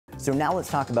So now let's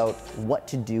talk about what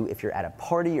to do if you're at a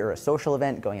party or a social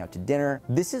event, going out to dinner.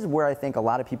 This is where I think a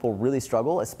lot of people really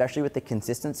struggle, especially with the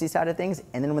consistency side of things.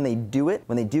 And then when they do it,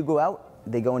 when they do go out,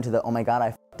 they go into the, oh my God, I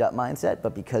f***ed up mindset.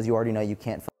 But because you already know you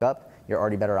can't f*** up, you're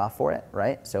already better off for it,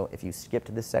 right? So if you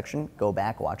skipped this section, go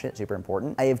back, watch it, super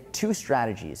important. I have 2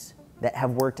 strategies that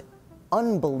have worked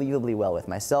unbelievably well with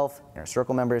myself, inner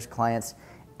circle members, clients,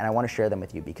 and I want to share them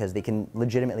with you because they can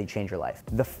legitimately change your life.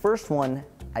 The first one,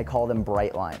 I call them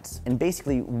bright lines. And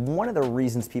basically, one of the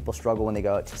reasons people struggle when they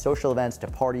go out to social events, to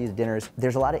parties, dinners,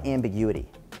 there's a lot of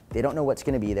ambiguity. They don't know what's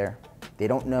going to be there. They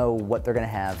don't know what they're going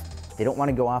to have. They don't want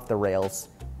to go off the rails.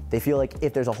 They feel like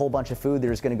if there's a whole bunch of food, they're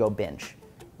just going to go binge.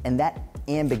 And that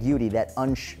ambiguity, that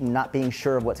not being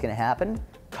sure of what's going to happen,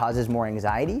 causes more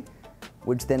anxiety,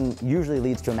 which then usually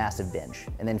leads to a massive binge,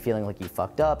 and then feeling like you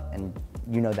fucked up, and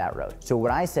you know that road. So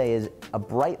what I say is a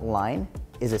bright line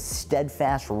is a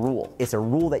steadfast rule. It's a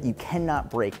rule that you cannot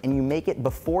break, and you make it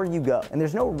before you go. And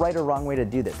there's no right or wrong way to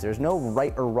do this. There's no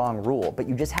right or wrong rule, but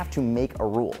you just have to make a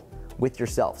rule with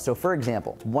yourself. So for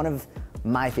example, one of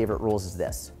my favorite rules is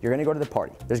this. You're gonna go to the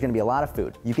party. There's gonna be a lot of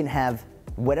food. You can have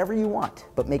whatever you want,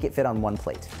 but make it fit on one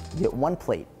plate. You get one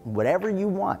plate, whatever you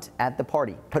want at the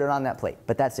party, put it on that plate,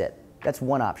 but that's it. That's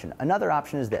one option. Another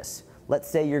option is this. Let's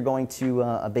say you're going to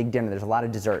a big dinner, there's a lot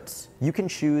of desserts. You can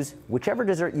choose whichever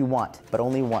dessert you want, but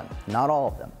only one, not all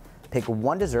of them. Pick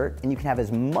one dessert and you can have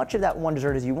as much of that one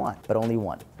dessert as you want, but only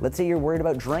one. Let's say you're worried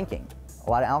about drinking a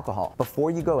lot of alcohol.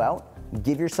 Before you go out,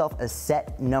 give yourself a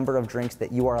set number of drinks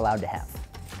that you are allowed to have.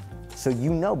 So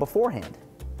you know beforehand.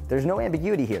 There's no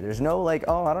ambiguity here. There's no like,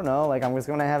 oh, I don't know, like I'm just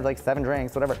gonna have like 7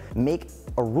 drinks, whatever. Make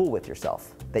a rule with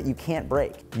yourself that you can't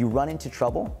break. You run into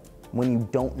trouble when you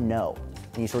don't know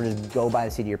and you sort of just go by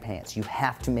the seat of your pants. You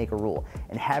have to make a rule.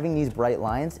 And having these bright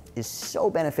lines is so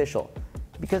beneficial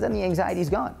because then the anxiety's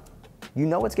gone. You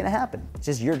know what's gonna happen. It's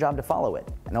just your job to follow it.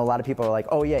 I know a lot of people are like,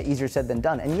 oh yeah, easier said than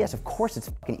done. And yes, of course it's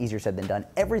fucking easier said than done.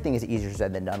 Everything is easier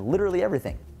said than done, literally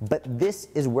everything. But this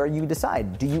is where you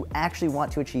decide, do you actually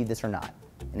want to achieve this or not?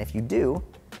 And if you do,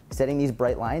 setting these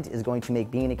bright lines is going to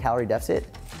make being in a calorie deficit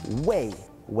way,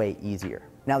 way easier.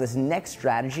 Now this next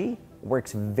strategy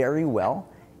works very well,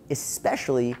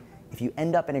 especially if you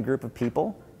end up in a group of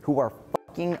people who are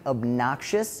fucking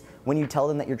obnoxious when you tell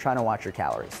them that you're trying to watch your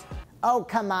calories. Oh,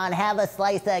 come on, have a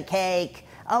slice of cake.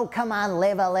 Oh, come on,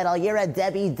 live a little. You're a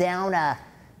Debbie Downer.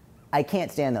 I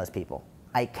can't stand those people.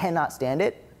 I cannot stand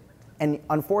it. And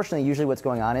unfortunately, usually what's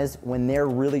going on is when they're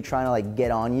really trying to like get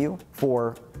on you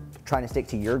for trying to stick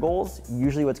to your goals,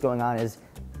 usually what's going on is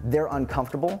they're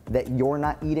uncomfortable that you're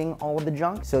not eating all of the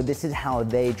junk. So this is how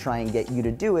they try and get you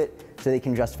to do it so they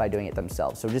can justify doing it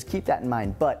themselves. So just keep that in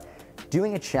mind. But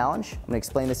doing a challenge, I'm gonna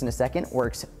explain this in a second,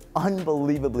 works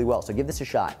unbelievably well. So give this a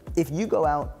shot. If you go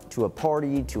out to a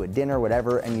party, to a dinner,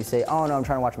 whatever, and you say, oh no, I'm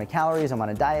trying to watch my calories, I'm on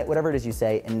a diet, whatever it is you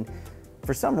say, and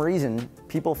for some reason,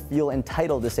 people feel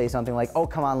entitled to say something like, oh,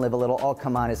 come on, live a little, oh,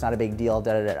 come on, it's not a big deal,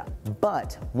 da da da da.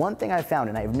 But one thing I've found,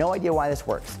 and I have no idea why this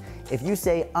works, if you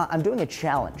say, I'm doing a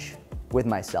challenge with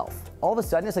myself, all of a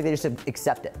sudden it's like they just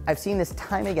accept it. I've seen this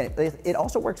time and again. It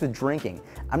also works with drinking.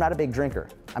 I'm not a big drinker.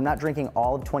 I'm not drinking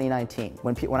all of 2019.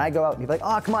 When I go out, people are like,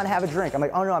 oh, come on, have a drink. I'm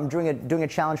like, oh no, I'm doing a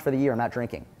challenge for the year, I'm not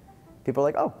drinking. People are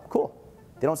like, oh, cool.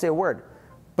 They don't say a word.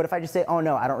 But if I just say, oh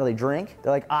no, I don't really drink,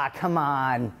 they're like, ah, come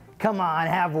on,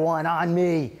 have one on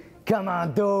me. Come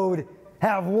on, dude,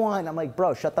 have one. I'm like,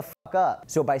 bro, shut the fuck up.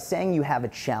 So by saying you have a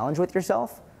challenge with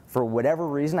yourself, for whatever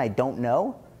reason I don't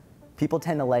know, people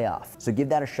tend to lay off. So give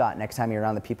that a shot next time you're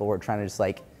around the people who are trying to just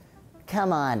like,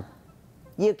 come on,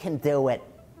 you can do it.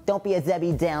 Don't be a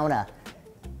Debbie Downer.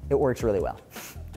 It works really well.